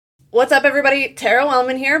What's up, everybody? Tara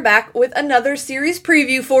Wellman here, back with another series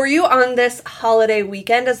preview for you on this holiday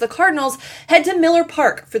weekend as the Cardinals head to Miller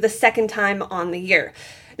Park for the second time on the year.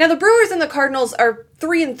 Now, the Brewers and the Cardinals are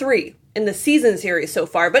 3-3 in the season series so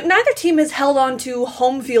far, but neither team has held on to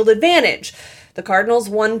home field advantage. The Cardinals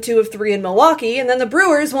won 2 of 3 in Milwaukee, and then the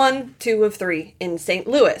Brewers won 2 of 3 in St.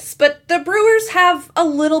 Louis. But the Brewers have a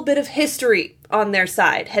little bit of history on their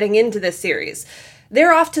side heading into this series.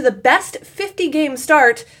 They're off to the best 50-game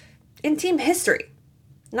start in team history.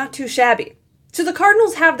 Not too shabby. So the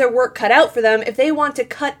Cardinals have their work cut out for them if they want to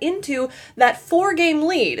cut into that 4-game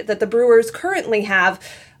lead that the Brewers currently have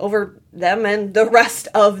over them and the rest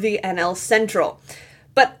of the NL Central.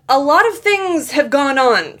 But a lot of things have gone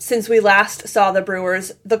on since we last saw the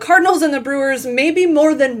Brewers. The Cardinals and the Brewers, maybe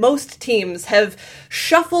more than most teams, have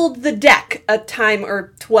shuffled the deck a time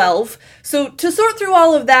or 12. So to sort through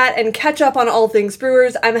all of that and catch up on all things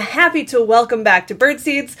Brewers, I'm happy to welcome back to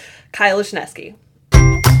Birdseeds, Kyle Wisniewski.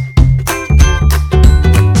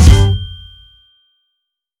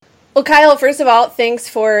 Well, Kyle, first of all, thanks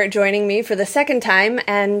for joining me for the second time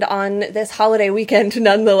and on this holiday weekend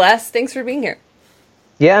nonetheless. Thanks for being here.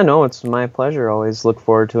 Yeah, no, it's my pleasure. Always look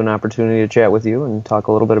forward to an opportunity to chat with you and talk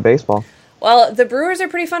a little bit of baseball. Well, the Brewers are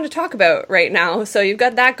pretty fun to talk about right now, so you've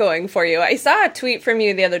got that going for you. I saw a tweet from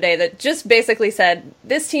you the other day that just basically said,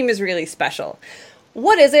 this team is really special.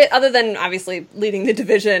 What is it, other than obviously leading the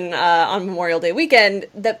division on Memorial Day weekend,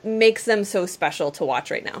 that makes them so special to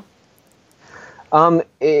watch right now?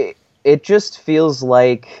 It just feels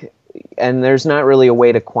like, and there's not really a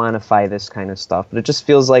way to quantify this kind of stuff, but it just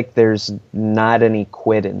feels like there's not any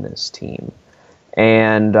quit in this team.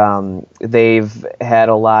 And they've had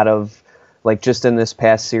a lot of, like just in this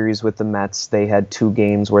past series with the Mets, they had 2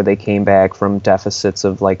 games where they came back from deficits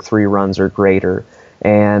of like 3 runs or greater.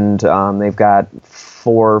 And they've got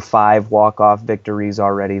 4 or 5 walk-off victories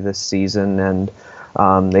already this season,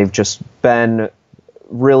 and they've just been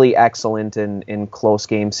really excellent in close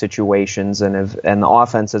game situations, and the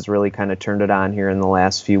offense has really kind of turned it on here in the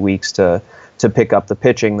last few weeks to pick up the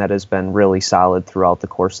pitching that has been really solid throughout the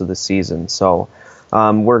course of the season. So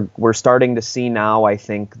we're starting to see now, I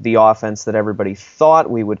think, the offense that everybody thought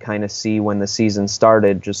we would kind of see when the season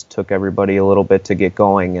started just took everybody a little bit to get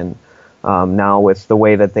going, and now with the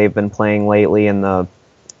way that they've been playing lately and the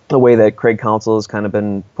way that Craig Counsell has kind of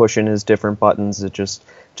been pushing his different buttons, it just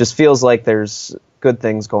feels like there's good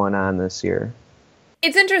things going on this year.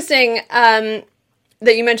 It's interesting that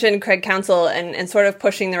you mentioned Craig Counsell and sort of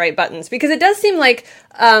pushing the right buttons, because it does seem like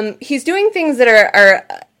he's doing things that are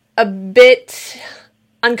a bit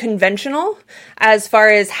unconventional as far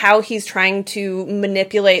as how he's trying to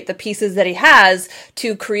manipulate the pieces that he has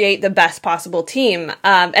to create the best possible team.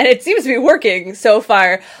 And it seems to be working so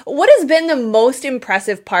far. What has been the most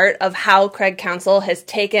impressive part of how Craig Counsell has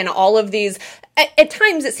taken all of these, at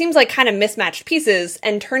times it seems like kind of mismatched pieces,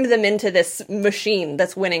 and turned them into this machine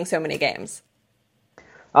that's winning so many games?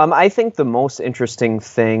 I think the most interesting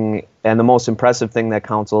thing and the most impressive thing that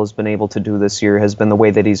Counsell has been able to do this year has been the way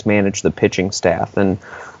that he's managed the pitching staff. And,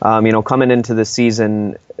 coming into the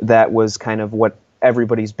season, that was kind of what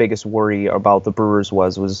everybody's biggest worry about the Brewers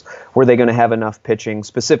was were they going to have enough pitching?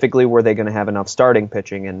 Specifically, were they going to have enough starting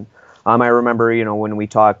pitching? And I remember, when we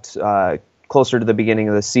talked closer to the beginning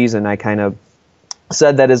of the season, I kind of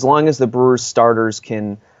said that as long as the Brewers starters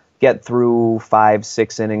can get through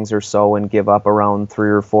 5-6 innings or so and give up around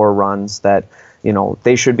 3 or 4 runs, that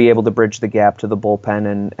they should be able to bridge the gap to the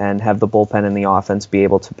bullpen and have the bullpen and the offense be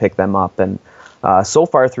able to pick them up. And so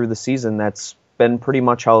far through the season, that's been pretty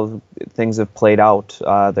much how things have played out.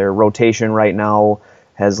 Their rotation right now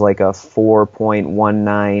has like a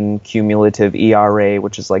 4.19 cumulative ERA,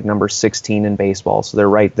 which is like number 16 in baseball. So they're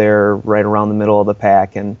right there, right around the middle of the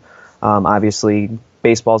pack. And obviously,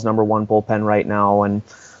 baseball's number 1 bullpen right now. And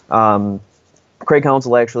Craig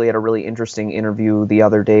Counsell actually had a really interesting interview the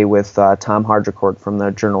other day with Tom Hargicourt from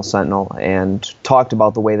the Journal-Sentinel, and talked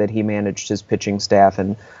about the way that he managed his pitching staff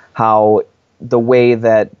and how the way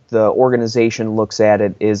that the organization looks at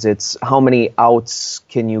it is it's how many outs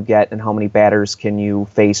can you get and how many batters can you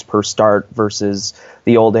face per start versus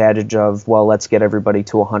the old adage of, well, let's get everybody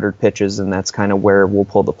to 100 pitches and that's kind of where we'll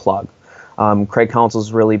pull the plug. Craig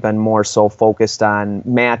Counsell's really been more so focused on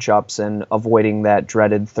matchups and avoiding that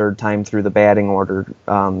dreaded third time through the batting order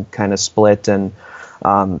kind of split. And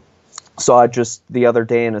saw just the other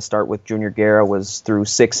day in a start with Junior Guerra was through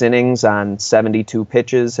 6 innings on 72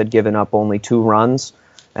 pitches, had given up only 2 runs,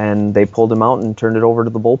 and they pulled him out and turned it over to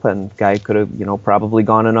the bullpen. Guy could have, probably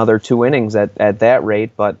gone another 2 innings at that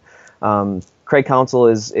rate, but Craig Counsell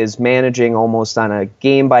is managing almost on a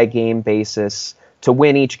game-by-game basis to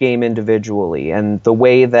win each game individually. And the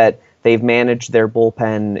way that they've managed their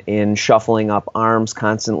bullpen in shuffling up arms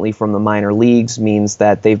constantly from the minor leagues means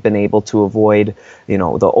that they've been able to avoid, the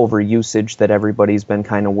overusage that everybody's been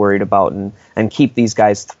kind of worried about, and keep these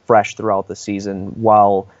guys fresh throughout the season,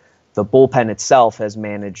 while the bullpen itself has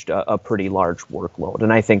managed a pretty large workload.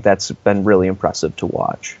 And I think that's been really impressive to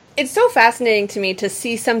watch. It's so fascinating to me to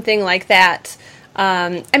see something like that.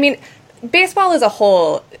 Baseball as a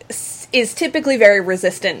whole is typically very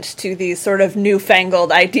resistant to these sort of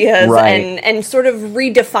newfangled ideas, right, and sort of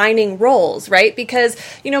redefining roles, right? Because,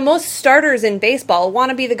 most starters in baseball want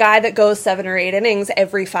to be the guy that goes 7 or 8 innings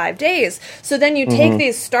every 5 days. So then you take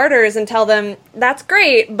these starters and tell them, that's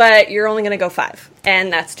great, but you're only going to go 5.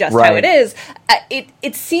 And that's just how it is.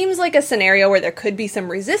 It seems like a scenario where there could be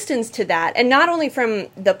some resistance to that. And not only from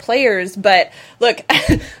the players, but look,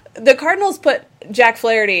 the Cardinals put Jack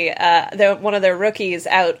Flaherty, one of their rookies,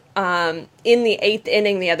 out in the 8th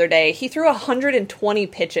inning the other day. He threw 120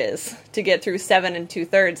 pitches to get through 7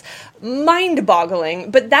 2/3.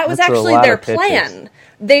 Mind-boggling, but that was actually their plan.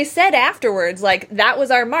 They said afterwards, that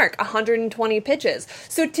was our mark, 120 pitches.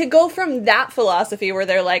 So to go from that philosophy where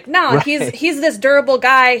they're like, no, he's this durable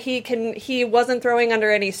guy, he wasn't throwing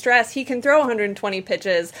under any stress, he can throw 120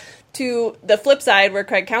 pitches, to the flip side where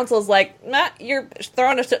Craig Counsell's like, nah, you're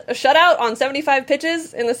throwing a shutout on 75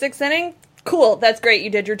 pitches in the 6th inning? Cool, that's great, you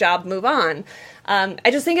did your job, move on.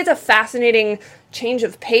 I just think it's a fascinating change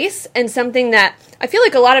of pace, and something that I feel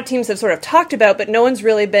like a lot of teams have sort of talked about, but no one's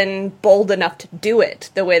really been bold enough to do it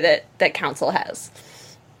the way that Counsell has.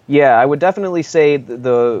 Yeah, I would definitely say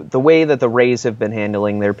the way that the Rays have been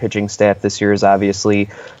handling their pitching staff this year has obviously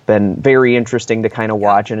been very interesting to kind of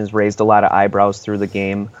watch, and has raised a lot of eyebrows through the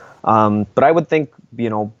game. But I would think,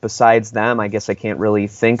 besides them, I guess I can't really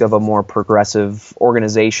think of a more progressive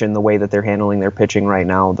organization the way that they're handling their pitching right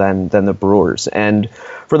now than the Brewers. And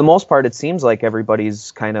for the most part, it seems like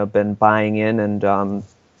everybody's kind of been buying in. And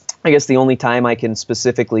I guess the only time I can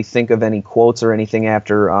specifically think of any quotes or anything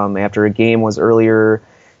after a game was earlier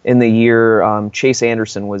in the year. Chase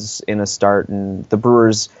Anderson was in a start, and the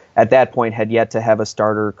Brewers at that point had yet to have a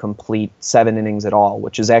starter complete 7 innings at all,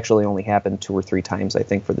 which has actually only happened 2 or 3 times, I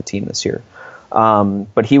think, for the team this year.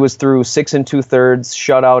 But he was through 6 2/3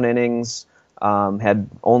 shutout innings, had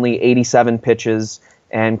only 87 pitches,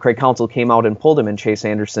 and Craig Counsell came out and pulled him, and Chase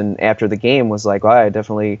Anderson after the game was like, well, I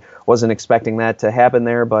definitely wasn't expecting that to happen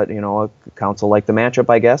there, but, Counsell liked the matchup,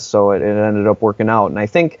 I guess, so it ended up working out. And I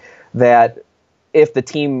think that if the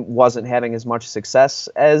team wasn't having as much success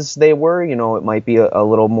as they were, it might be a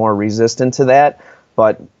little more resistant to that.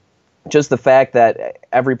 But just the fact that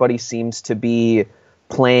everybody seems to be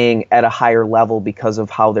playing at a higher level because of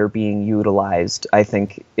how they're being utilized, I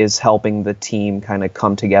think is helping the team kind of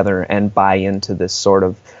come together and buy into this sort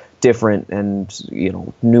of different and,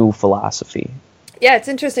 new philosophy. Yeah, it's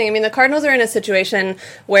interesting. I mean, the Cardinals are in a situation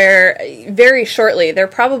where very shortly they're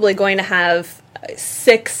probably going to have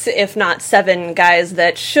 6, if not 7 guys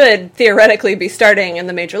that should theoretically be starting in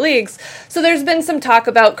the major leagues. So there's been some talk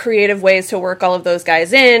about creative ways to work all of those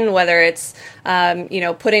guys in, whether it's,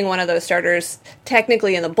 putting one of those starters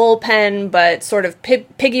technically in the bullpen, but sort of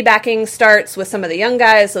piggybacking starts with some of the young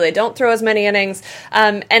guys so they don't throw as many innings.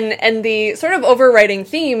 And the sort of overriding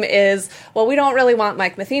theme is, well, we don't really want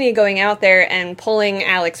Mike Matheny going out there and pulling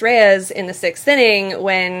Alex Reyes in the 6th inning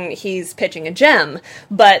when he's pitching a gem.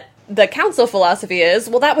 But the Counsell philosophy is,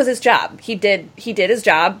 well, that was his job. He did his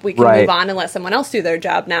job. We can move on and let someone else do their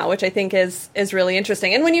job now, which I think is really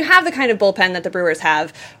interesting. And when you have the kind of bullpen that the Brewers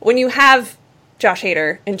have, when you have Josh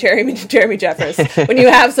Hader and Jeremy Jeffress, when you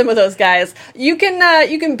have some of those guys, you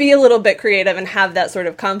can be a little bit creative and have that sort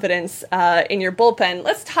of confidence in your bullpen.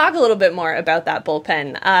 Let's talk a little bit more about that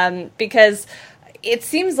bullpen, because it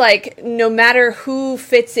seems like no matter who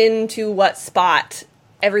fits into what spot,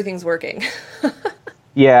 everything's working.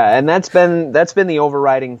 Yeah, and that's been the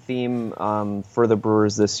overriding theme for the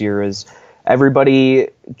Brewers this year. Is everybody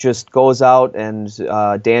just goes out, and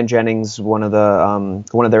Dan Jennings, one of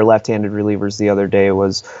their left-handed relievers the other day,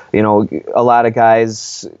 was, a lot of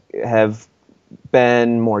guys have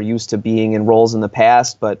been more used to being in roles in the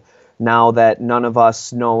past, but now that none of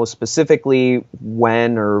us know specifically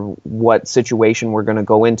when or what situation we're going to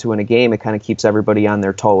go into in a game, it kind of keeps everybody on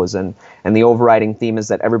their toes. And the overriding theme is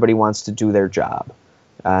that everybody wants to do their job.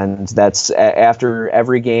 And that's after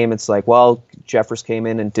every game, it's like, well, Jeffress came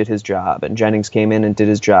in and did his job, and Jennings came in and did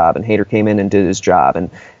his job, and Hader came in and did his job.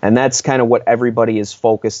 And that's kind of what everybody is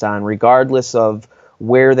focused on, regardless of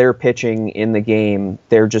where they're pitching in the game.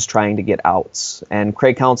 They're just trying to get outs. And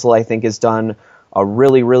Craig Counsell, I think, has done a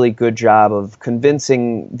really, really good job of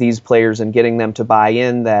convincing these players and getting them to buy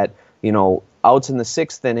in that, outs in the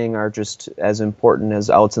 6th inning are just as important as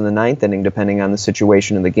outs in the 9th inning, depending on the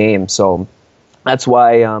situation in the game. So that's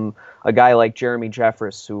why a guy like Jeremy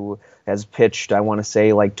Jeffress, who has pitched, I want to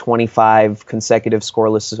say, like 25 consecutive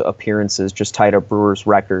scoreless appearances, just tied a Brewers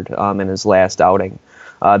record in his last outing.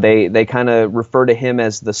 They kind of refer to him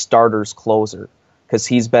as the starter's closer, because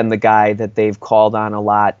he's been the guy that they've called on a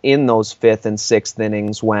lot in those 5th and 6th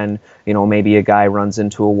innings when, maybe a guy runs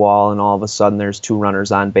into a wall and all of a sudden there's 2 runners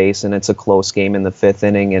on base and it's a close game in the 5th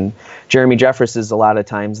inning. And Jeremy Jeffress is a lot of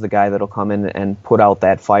times the guy that'll come in and put out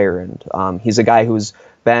that fire. And he's a guy who's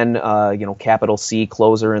been, capital C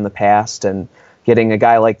closer in the past, and getting a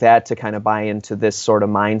guy like that to kind of buy into this sort of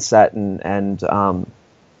mindset and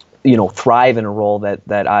thrive in a role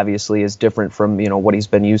that obviously is different from, what he's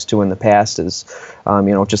been used to in the past is,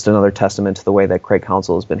 just another testament to the way that Craig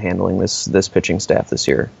Counsell has been handling this pitching staff this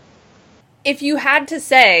year. If you had to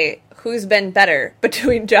say who's been better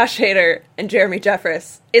between Josh Hader and Jeremy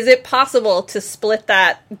Jeffress, is it possible to split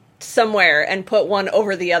that somewhere and put one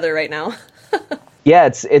over the other right now? Yeah,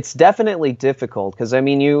 it's definitely difficult because,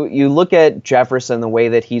 you look at Jeffress and the way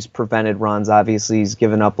that he's prevented runs. Obviously, he's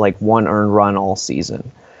given up like 1 earned run all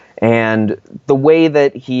season. And the way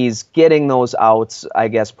that he's getting those outs, I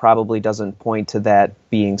guess, probably doesn't point to that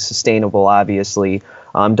being sustainable, obviously.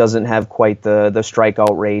 Doesn't have quite the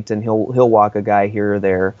strikeout rate, and he'll walk a guy here or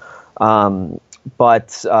there. But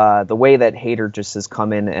the way that Hader just has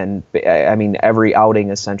come in and, every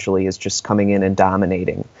outing essentially is just coming in and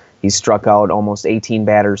dominating. He's struck out almost 18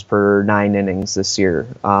 batters per 9 innings this year.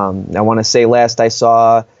 I want to say last I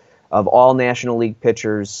saw, of all National League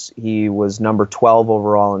pitchers, he was number 12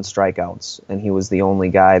 overall in strikeouts, and he was the only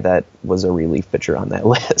guy that was a relief pitcher on that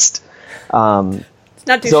list. It's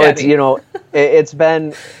not too so shabby. It's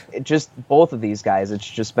been just both of these guys. It's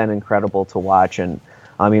just been incredible to watch, and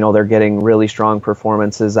they're getting really strong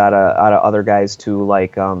performances out of other guys too,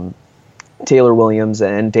 like Taylor Williams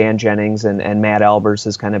and Dan Jennings, and Matt Albers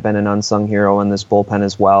has kind of been an unsung hero in this bullpen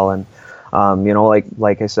as well, and.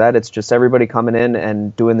 Like I said, it's just everybody coming in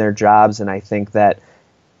and doing their jobs, and I think that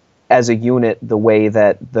as a unit, the way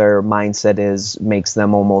that their mindset is makes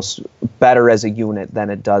them almost better as a unit than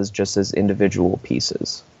it does just as individual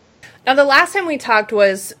pieces. Now, the last time we talked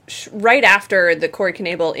was right after the Corey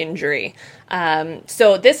Knebel injury.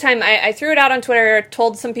 So this time I threw it out on Twitter,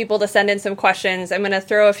 told some people to send in some questions. I'm going to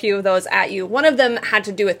throw a few of those at you. One of them had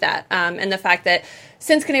to do with that, and the fact that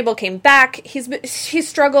since Knebel came back, he's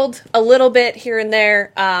struggled a little bit here and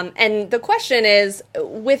there. And the question is,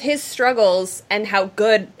 with his struggles and how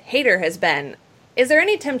good Hader has been, is there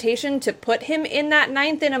any temptation to put him in that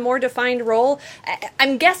 9th in a more defined role?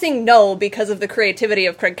 I'm guessing no, because of the creativity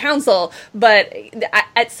of Craig Counsell, but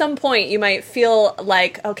at some point you might feel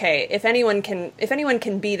like, okay, if anyone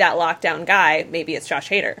can be that lockdown guy, maybe it's Josh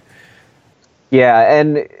Hader. Yeah,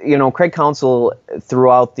 and Craig Counsell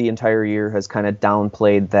throughout the entire year has kind of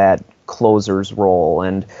downplayed that closer's role,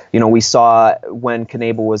 and we saw when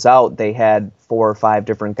Knebel was out, they had 4 or 5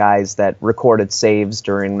 different guys that recorded saves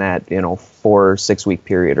during that 4 or 6 week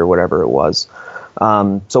period or whatever it was.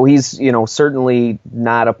 So he's certainly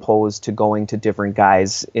not opposed to going to different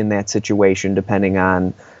guys in that situation, depending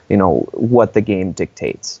on what the game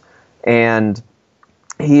dictates. And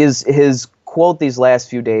his quote these last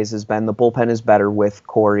few days has been, the bullpen is better with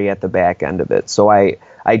Corey at the back end of it. So I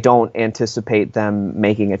don't anticipate them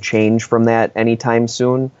making a change from that anytime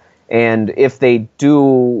soon. And if they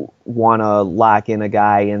do want to lock in a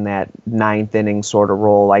guy in that 9th inning sort of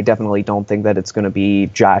role, I definitely don't think that it's going to be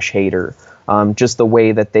Josh Hader. Just the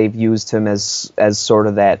way that they've used him as sort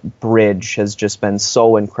of that bridge has just been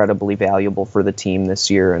so incredibly valuable for the team this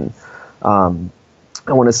year. And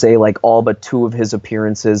I want to say like all but 2 of his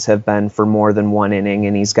appearances have been for more than 1 inning,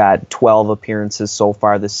 and he's got 12 appearances so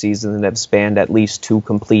far this season that have spanned at least 2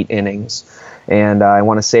 complete innings. And I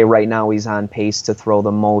want to say right now he's on pace to throw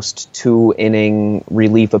the most 2-inning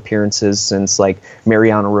relief appearances since like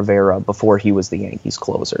Mariano Rivera before he was the Yankees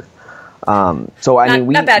closer. So I mean,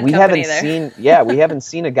 we haven't seen, we haven't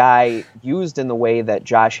seen a guy used in the way that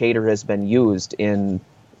Josh Hader has been used in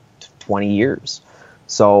 20 years.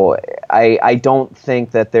 So I don't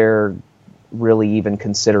think that they're really even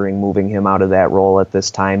considering moving him out of that role at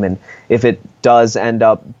this time. And if it does end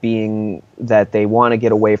up being that they want to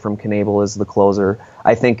get away from Knebel as the closer,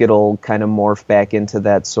 I think it'll kind of morph back into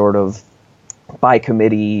that sort of by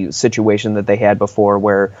committee situation that they had before,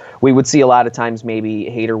 where we would see a lot of times maybe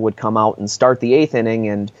Hader would come out and start the 8th inning,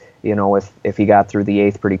 and if he got through the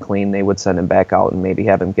 8th pretty clean, they would send him back out and maybe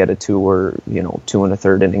have him get a 2 or 2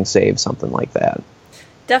 1/3 inning save, something like that.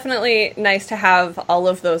 definitely nice to have all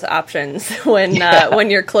of those options when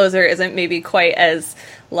your closer isn't maybe quite as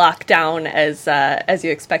locked down as you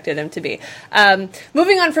expected him to be.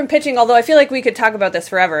 Moving on from pitching, although I feel like we could talk about this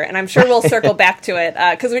forever, and I'm sure we'll circle back to it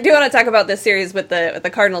because we do want to talk about this series with the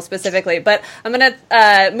Cardinals specifically. But I'm going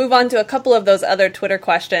to move on to a couple of those other Twitter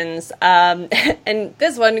questions. And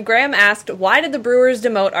this one, Graham asked, "Why did the Brewers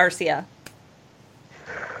demote Arcia?"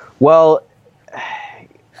 Well,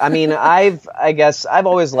 I mean, I've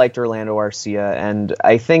always liked Orlando Arcia, and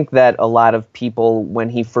I think that a lot of people, when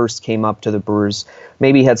he first came up to the Brewers,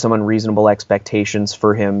 maybe had some unreasonable expectations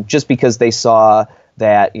for him just because they saw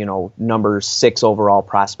that, number 6 overall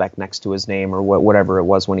prospect next to his name or whatever it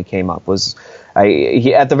was when he came up.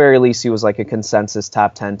 At the very least, he was like a consensus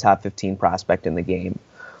top 10, top 15 prospect in the game.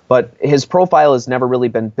 But his profile has never really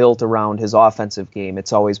been built around his offensive game.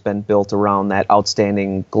 It's always been built around that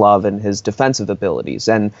outstanding glove and his defensive abilities.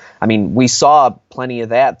 And, I mean, we saw plenty of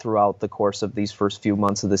that throughout the course of these first few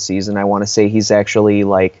months of the season. I want to say he's actually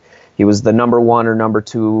he was the number 1 or number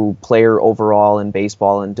 2 player overall in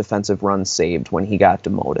baseball in defensive runs saved when he got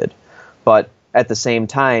demoted. But at the same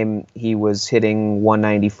time, he was hitting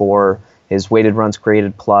 194. His weighted runs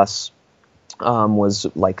created plus was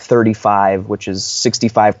like 35, which is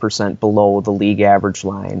 65% below the league average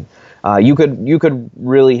line. You could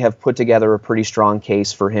really have put together a pretty strong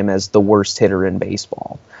case for him as the worst hitter in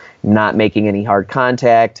baseball. Not making any hard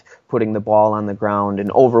contact, putting the ball on the ground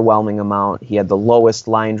an overwhelming amount. He had the lowest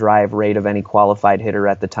line drive rate of any qualified hitter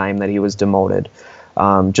at the time that he was demoted.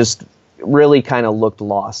 Just really kind of looked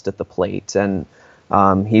lost at the plate. And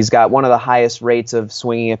he's got one of the highest rates of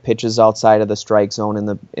swinging at pitches outside of the strike zone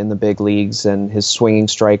in the big leagues, and his swinging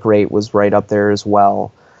strike rate was right up there as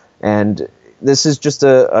well. And this is just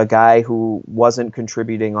a guy who wasn't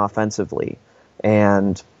contributing offensively.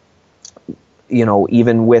 And,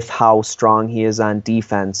 even with how strong he is on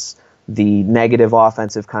defense, the negative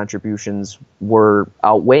offensive contributions were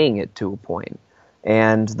outweighing it to a point.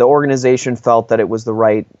 And the organization felt that it was the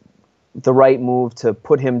right move to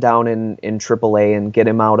put him down in AAA and get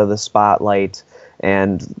him out of the spotlight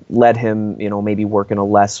and let him, maybe work in a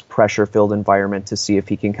less pressure-filled environment to see if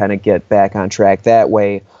he can kind of get back on track that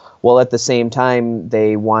way. Well, at the same time,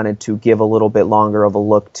 they wanted to give a little bit longer of a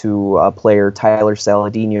look to player Tyler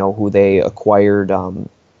Saladino, who they acquired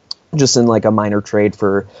just in like a minor trade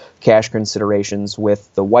for cash considerations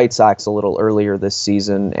with the White Sox a little earlier this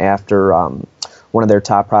season after one of their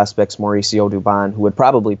top prospects, Mauricio Dubon, who would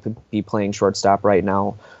probably be playing shortstop right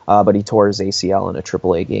now, but he tore his ACL in a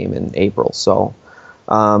AAA game in April. So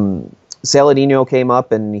Saladino came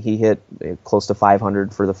up and he hit close to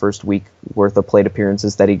 500 for the first week worth of plate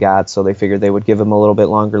appearances that he got, so they figured they would give him a little bit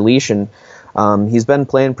longer leash, and he's been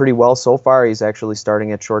playing pretty well so far. He's actually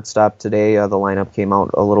starting at shortstop today. The lineup came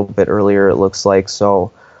out a little bit earlier, it looks like,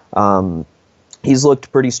 so he's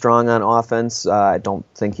looked pretty strong on offense. I don't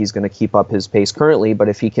think he's going to keep up his pace currently, but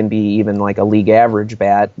if he can be even like a league average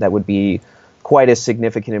bat, that would be quite a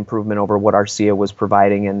significant improvement over what Arcia was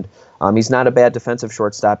providing. And he's not a bad defensive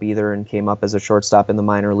shortstop either, and came up as a shortstop in the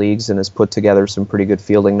minor leagues and has put together some pretty good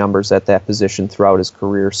fielding numbers at that position throughout his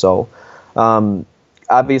career. So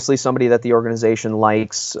obviously somebody that the organization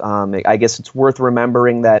likes. I guess it's worth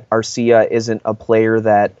remembering that Arcia isn't a player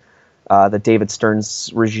that the David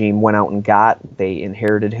Stearns regime went out and got. They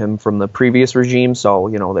inherited him from the previous regime, so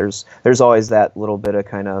there's always that little bit of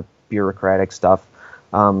kind of bureaucratic stuff,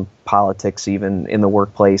 politics even in the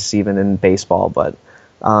workplace, even in baseball. But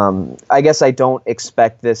I guess I don't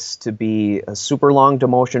expect this to be a super long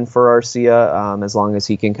demotion for Arcia, as long as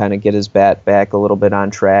he can kind of get his bat back a little bit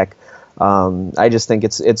on track. I just think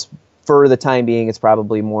it's for the time being, it's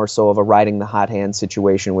probably more so of a riding the hot hand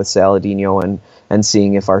situation with Saladino and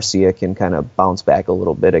seeing if Arcia can kind of bounce back a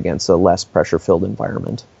little bit against a less pressure-filled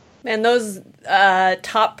environment. And those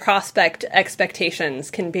top prospect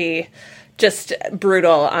expectations can be just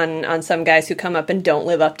brutal on some guys who come up and don't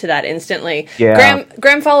live up to that instantly. Yeah.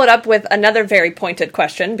 Graham followed up with another very pointed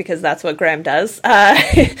question, because that's what Graham does.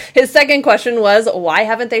 His second question was, why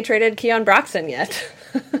haven't they traded Keon Broxton yet?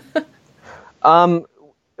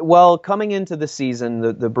 Well, coming into the season,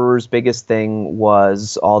 the Brewers' biggest thing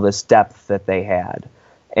was all this depth that they had.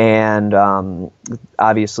 And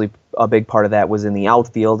obviously a big part of that was in the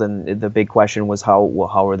outfield, and the big question was how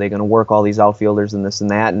are they going to work all these outfielders and this and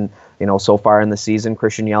that. And, so far in the season,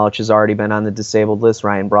 Christian Yelich has already been on the disabled list.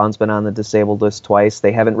 Ryan Braun's been on the disabled list twice.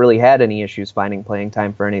 They haven't really had any issues finding playing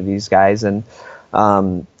time for any of these guys. And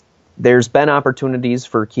there's been opportunities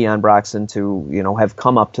for Keon Broxton to, have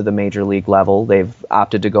come up to the major league level. They've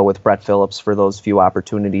opted to go with Brett Phillips for those few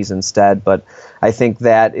opportunities instead. But I think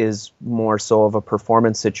that is more so of a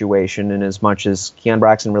performance situation, in as much as Keon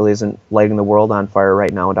Broxton really isn't lighting the world on fire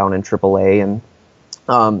right now down in AAA.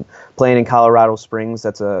 And playing in Colorado Springs,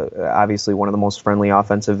 that's obviously one of the most friendly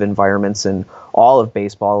offensive environments in all of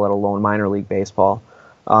baseball, let alone minor league baseball.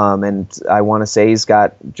 And I want to say he's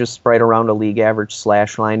got just right around a league average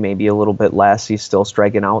slash line, maybe a little bit less. He's still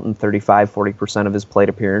striking out in 35-40% of his plate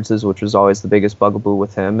appearances, which was always the biggest bugaboo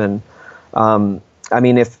with him. And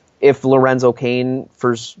if Lorenzo Cain,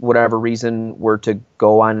 for whatever reason, were to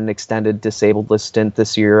go on an extended disabled list stint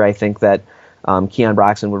this year, I think that Keon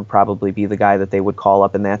Broxton would probably be the guy that they would call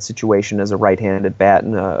up in that situation as a right-handed bat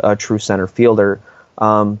and a true center fielder.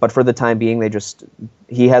 But for the time being,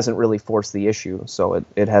 he hasn't really forced the issue, so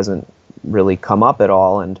it hasn't really come up at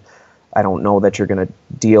all. And I don't know that you're going to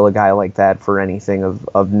deal a guy like that for anything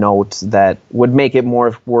of note that would make it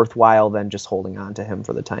more worthwhile than just holding on to him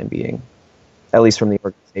for the time being, at least from the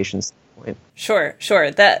organization's standpoint. Sure.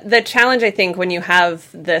 The challenge, I think, when you have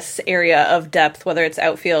this area of depth, whether it's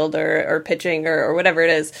outfield or pitching or whatever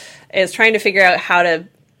it is trying to figure out how to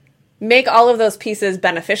make all of those pieces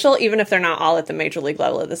beneficial, even if they're not all at the major league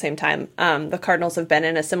level at the same time. The Cardinals have been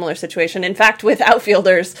in a similar situation. In fact, with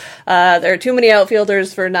outfielders, there are too many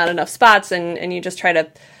outfielders for not enough spots, and you just try to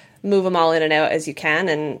move them all in and out as you can,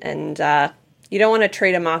 and you don't want to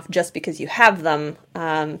trade them off just because you have them,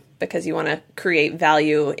 because you want to create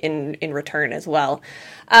value in return as well.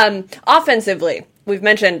 Offensively, we've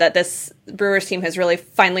mentioned that this Brewers team has really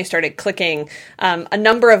finally started clicking. A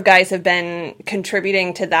number of guys have been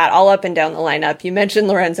contributing to that all up and down the lineup. You mentioned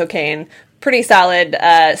Lorenzo Cain. Pretty solid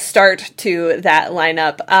start to that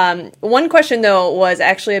lineup. One question, though, was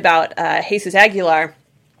actually about Jesus Aguilar.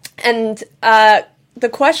 And the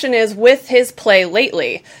question is, with his play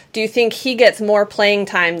lately, do you think he gets more playing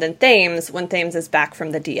time than Thames when Thames is back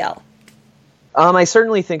from the DL? I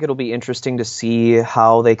certainly think it'll be interesting to see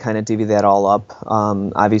how they kind of divvy that all up.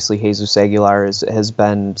 Obviously, Jesus Aguilar has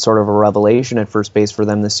been sort of a revelation at first base for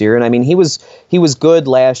them this year. And I mean, he was good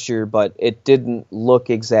last year, but it didn't look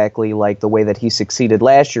exactly like the way that he succeeded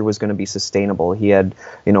last year was going to be sustainable. He had,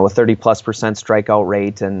 a 30+% strikeout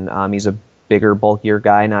rate, and he's a bigger, bulkier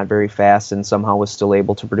guy, not very fast, and somehow was still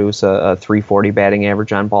able to produce a 340 batting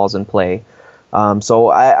average on balls in play. So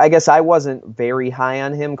I guess I wasn't very high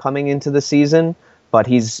on him coming into the season, but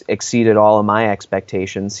he's exceeded all of my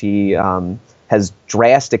expectations. He has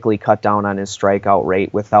drastically cut down on his strikeout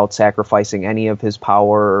rate without sacrificing any of his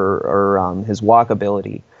power or his walk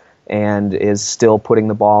ability, and is still putting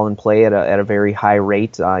the ball in play at a very high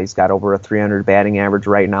rate. He's got over a 300 batting average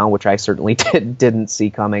right now, which I certainly didn't see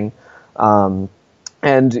coming.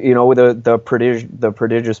 And with the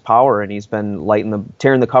prodigious power, and he's been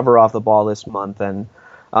tearing the cover off the ball this month. And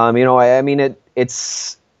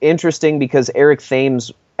it's interesting because Eric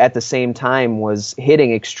Thames at the same time was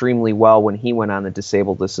hitting extremely well when he went on the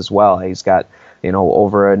disabled list as well. He's got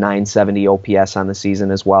over a 970 OPS on the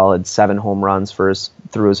season as well. Had 7 home runs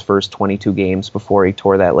through his first 22 games before he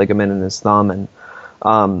tore that ligament in his thumb. And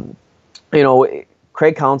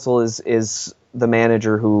Craig Counsell is the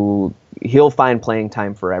manager who he'll find playing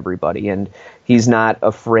time for everybody, and he's not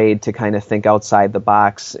afraid to kind of think outside the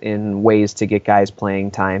box in ways to get guys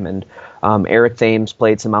playing time. And Eric Thames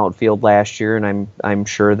played some outfield last year, and I'm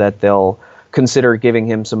sure that they'll consider giving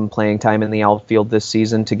him some playing time in the outfield this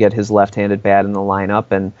season to get his left-handed bat in the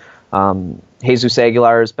lineup. And Jesus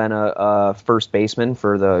Aguilar has been a first baseman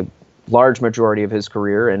for the large majority of his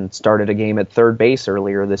career and started a game at third base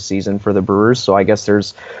earlier this season for the Brewers. So I guess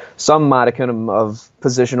there's some modicum of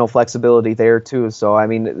positional flexibility there too. So, I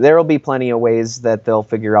mean, there'll be plenty of ways that they'll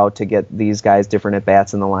figure out to get these guys different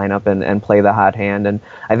at-bats in the lineup and play the hot hand. And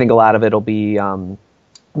I think a lot of it will be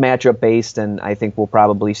matchup based, and I think we'll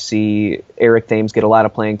probably see Eric Thames get a lot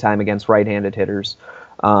of playing time against right-handed hitters.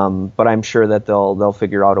 But I'm sure that they'll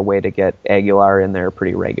figure out a way to get Aguilar in there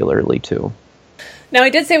pretty regularly too. Now, I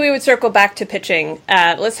did say we would circle back to pitching.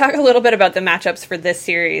 Let's talk a little bit about the matchups for this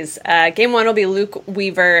series. Game 1 will be Luke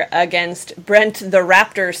Weaver against Brent the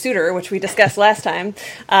Raptor Suter, which we discussed last time.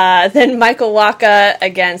 Then Michael Wacha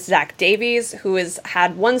against Zach Davies, who has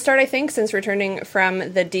had one start, I think, since returning from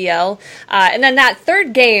the DL. And then that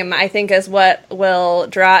third game, I think, is what will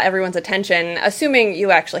draw everyone's attention, assuming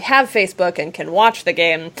you actually have Facebook and can watch the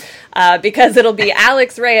game, because it'll be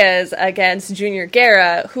Alex Reyes against Junior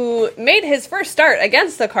Guerra, who made his first start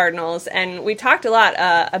against the Cardinals, and we talked a lot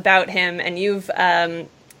about him, and you've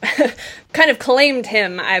kind of claimed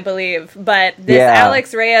him, I believe, but this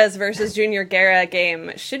Alex Reyes versus Junior Guerra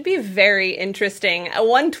game should be very interesting.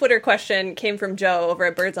 One Twitter question came from Joe over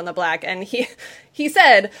at Birds on the Black, and he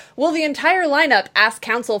said, will the entire lineup ask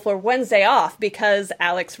counsel for Wednesday off because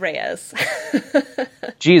Alex Reyes?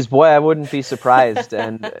 Geez, boy, I wouldn't be surprised.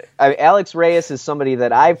 And Alex Reyes is somebody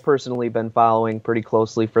that I've personally been following pretty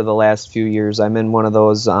closely for the last few years. I'm in one of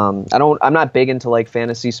those, I'm not big into like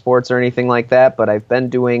fantasy sports or anything like that, but I've been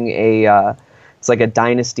doing it's like a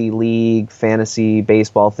dynasty league fantasy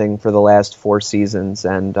baseball thing for the last 4 seasons.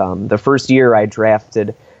 And the first year I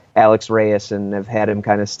drafted Alex Reyes and have had him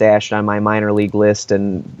kind of stashed on my minor league list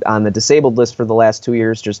and on the disabled list for the last 2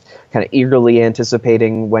 years, just kind of eagerly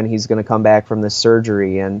anticipating when he's going to come back from this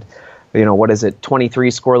surgery. And,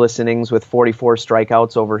 23 scoreless innings with 44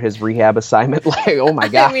 strikeouts over his rehab assignment. Like, oh my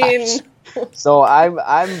gosh. So I'm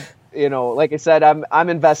like I said, I'm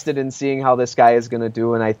invested in seeing how this guy is going to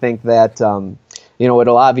do. And I think that,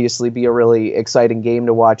 it'll obviously be a really exciting game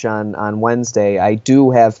to watch on Wednesday. I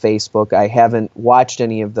do have Facebook. I haven't watched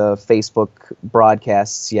any of the Facebook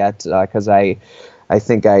broadcasts yet because I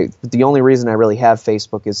think the only reason I really have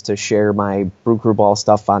Facebook is to share my Brew Crew Ball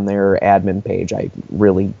stuff on their admin page. I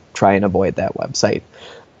really try and avoid that website.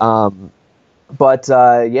 And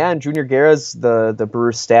Junior Guerra's the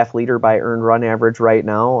Brewers staff leader by earned run average right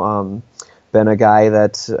now. Been a guy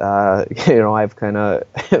that I've kind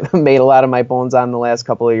of made a lot of my bones on the last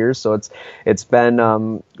couple of years, so it's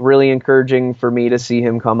been really encouraging for me to see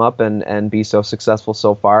him come up and be so successful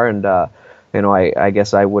so far. And I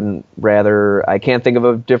guess I can't think of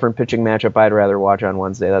a different pitching matchup I'd rather watch on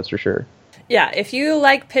Wednesday. That's for sure. Yeah, if you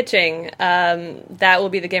like pitching, that will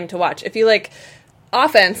be the game to watch. If you like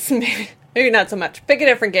offense, maybe not so much. Pick a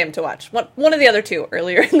different game to watch. One of the other two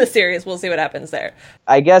earlier in the series. We'll see what happens there.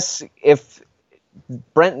 I guess if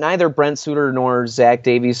neither Brent Suter nor Zach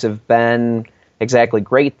Davies have been exactly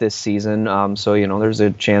great this season, so there's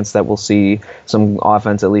a chance that we'll see some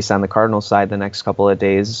offense, at least on the Cardinals side, the next couple of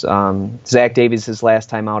days. Zach Davies, his last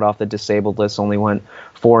time out off the disabled list, only went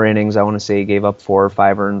 4 innings. I want to say he gave up 4 or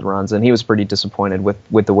 5 earned runs, and he was pretty disappointed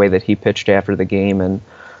with the way that he pitched after the game. And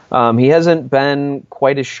he hasn't been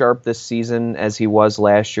quite as sharp this season as he was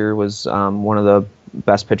last year. Was one of the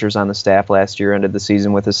best pitchers on the staff last year. Ended the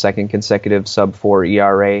season with his 2nd consecutive sub-4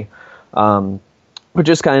 ERA. But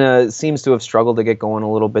just kind of seems to have struggled to get going a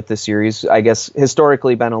little bit this year. He's, I guess,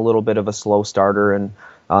 historically been a little bit of a slow starter, and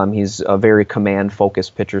he's a very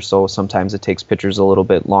command-focused pitcher, so sometimes it takes pitchers a little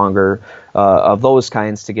bit longer of those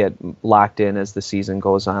kinds to get locked in as the season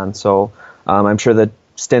goes on. So I'm sure that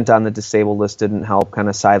stint on the disabled list didn't help, kind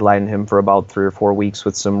of sidelined him for about 3 or 4 weeks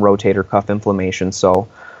with some rotator cuff inflammation. So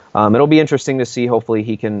it'll be interesting to see. Hopefully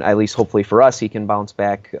he can, at least hopefully for us, he can bounce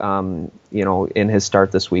back, in his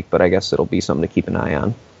start this week. But I guess it'll be something to keep an eye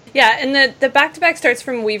on. Yeah, and the back-to-back starts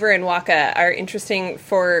from Weaver and Waka are interesting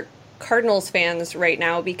for Cardinals fans right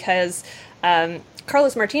now because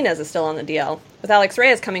Carlos Martinez is still on the DL. With Alex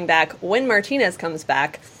Reyes coming back, when Martinez comes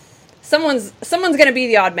back, someone's going to be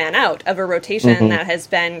the odd man out of a rotation that has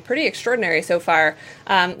been pretty extraordinary so far.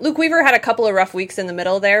 Luke Weaver had a couple of rough weeks in the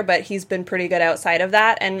middle there, but he's been pretty good outside of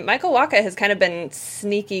that. And Michael Wacha has kind of been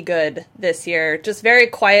sneaky good this year, just very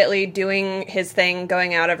quietly doing his thing,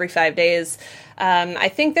 going out every 5 days. I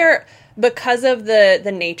think because of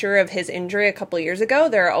the nature of his injury a couple years ago,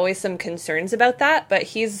 there are always some concerns about that, but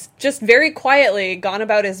he's just very quietly gone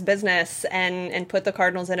about his business and put the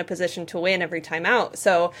Cardinals in a position to win every time out.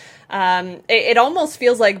 So it almost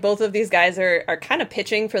feels like both of these guys are kind of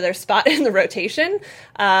pitching for their spot in the rotation,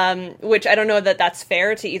 which I don't know that that's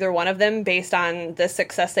fair to either one of them based on the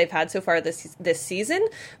success they've had so far this season,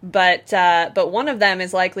 but one of them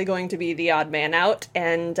is likely going to be the odd man out,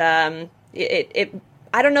 and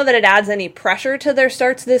I don't know that it adds any pressure to their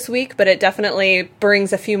starts this week, but it definitely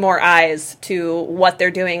brings a few more eyes to what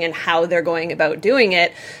they're doing and how they're going about doing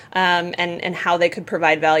it, and how they could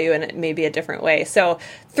provide value in maybe a different way. So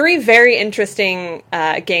 3 very interesting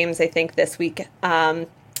games, I think, this week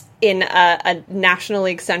in a National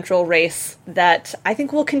League Central race that I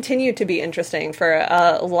think will continue to be interesting for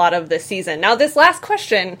a lot of this season. Now, this last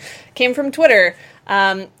question came from Twitter.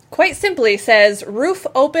 Quite simply says, roof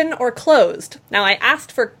open or closed? Now, I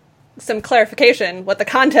asked for some clarification, what the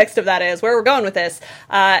context of that is, where we're going with this,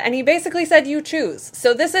 and he basically said, you choose.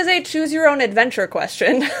 So this is a choose your own adventure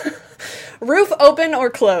question. Roof open or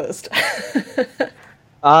closed?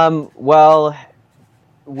 Well,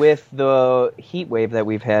 with the heat wave that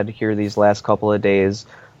we've had here these last couple of days,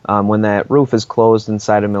 when that roof is closed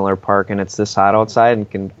inside of Miller Park and it's this hot outside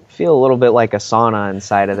and can feel a little bit like a sauna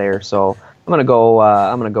inside of there, so I'm gonna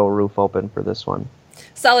go roof open for this one.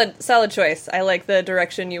 Solid choice. I like the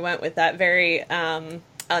direction you went with that. Very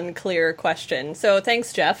unclear question. So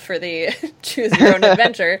thanks, Jeff, for the choose your own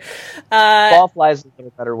adventure. Ball flies a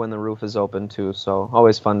little better when the roof is open too. So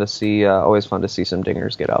always fun to see. Some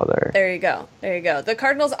dingers get out there. There you go. The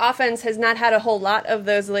Cardinals' offense has not had a whole lot of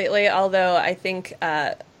those lately. Although I think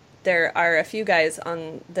there are a few guys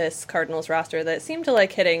on this Cardinals roster that seem to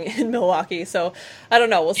like hitting in Milwaukee. So I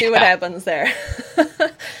don't know. We'll see what happens there.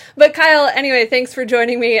 But Kyle, anyway, thanks for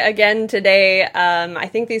joining me again today. I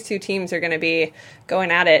think these two teams are going to be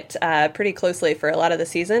going at it pretty closely for a lot of the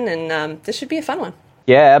season, and this should be a fun one.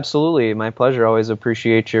 Yeah, absolutely. My pleasure. Always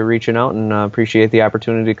appreciate you reaching out and appreciate the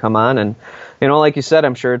opportunity to come on. And, like you said,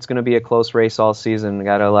 I'm sure it's going to be a close race all season.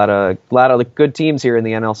 Got a lot of good teams here in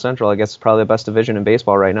the NL Central. I guess it's probably the best division in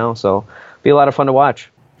baseball right now. So be a lot of fun to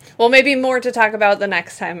watch. Well, maybe more to talk about the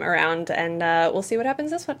next time around, and we'll see what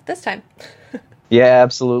happens this time. Yeah,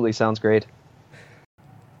 absolutely. Sounds great.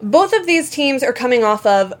 Both of these teams are coming off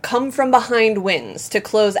of come-from-behind wins to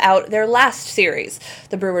close out their last series.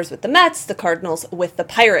 The Brewers with the Mets, the Cardinals with the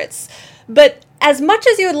Pirates. But as much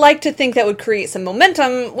as you would like to think that would create some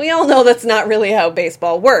momentum, we all know that's not really how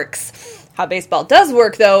baseball works. How baseball does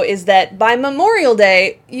work, though, is that by Memorial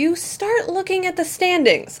Day, you start looking at the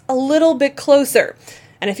standings a little bit closer.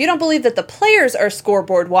 And if you don't believe that the players are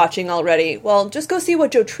scoreboard watching already, well, just go see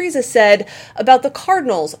what Joe Trezza said about the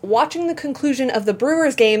Cardinals watching the conclusion of the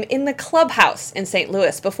Brewers game in the clubhouse in St.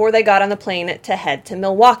 Louis before they got on the plane to head to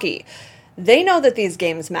Milwaukee. They know that these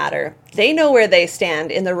games matter. They know where they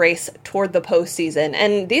stand in the race toward the postseason.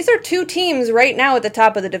 And these are two teams right now at the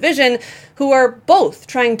top of the division who are both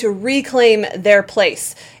trying to reclaim their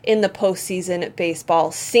place in the postseason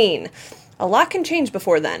baseball scene. A lot can change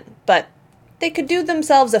before then, but they could do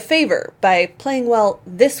themselves a favor by playing well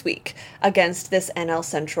this week against this NL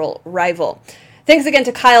Central rival. Thanks again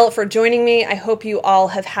to Kyle for joining me. I hope you all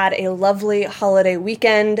have had a lovely holiday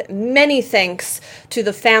weekend. Many thanks to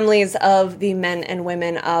the families of the men and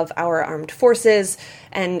women of our armed forces,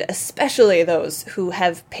 and especially those who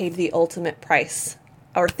have paid the ultimate price.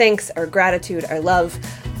 Our thanks, our gratitude, our love,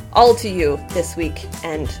 all to you this week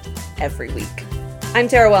and every week. I'm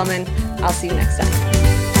Tara Wellman. I'll see you next time.